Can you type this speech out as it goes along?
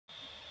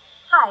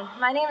Hi,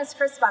 my name is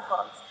Kris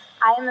Buchholz.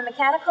 I am a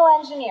mechanical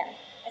engineer.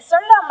 I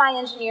started out my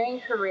engineering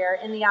career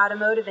in the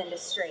automotive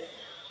industry.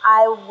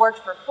 I worked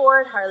for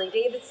Ford,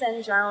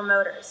 Harley-Davidson, General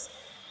Motors.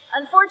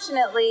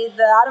 Unfortunately,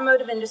 the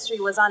automotive industry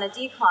was on a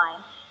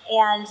decline,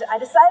 and I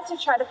decided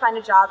to try to find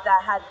a job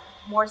that had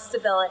more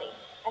stability.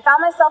 I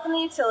found myself in the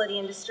utility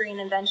industry and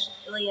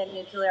eventually at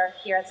nuclear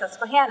here at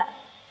Susquehanna.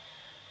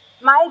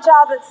 My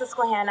job at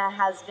Susquehanna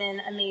has been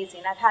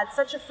amazing. I've had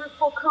such a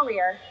fruitful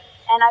career,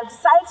 and I've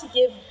decided to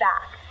give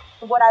back.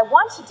 What I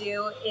want to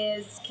do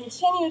is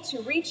continue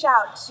to reach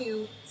out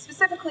to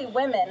specifically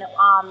women,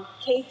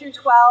 K through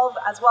 12,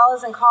 as well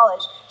as in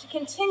college, to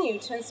continue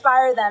to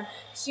inspire them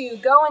to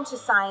go into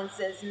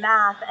sciences,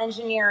 math,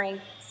 engineering,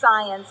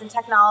 science, and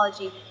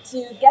technology,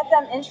 to get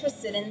them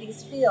interested in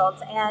these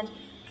fields and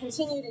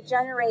continue to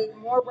generate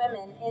more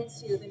women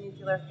into the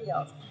nuclear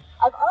field.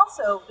 I've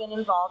also been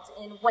involved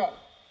in WIN,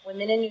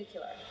 Women in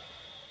Nuclear.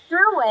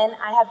 Through WIN,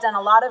 I have done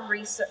a lot of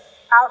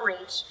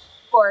outreach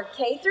for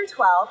K through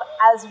 12,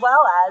 as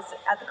well as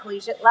at the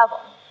collegiate level.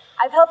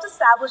 I've helped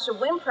establish a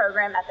WIN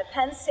program at the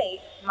Penn State,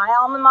 my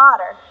alma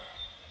mater,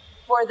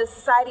 for the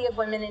Society of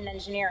Women in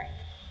Engineering.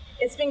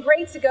 It's been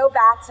great to go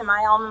back to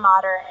my alma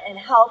mater and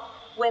help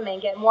women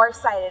get more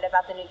excited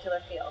about the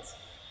nuclear field.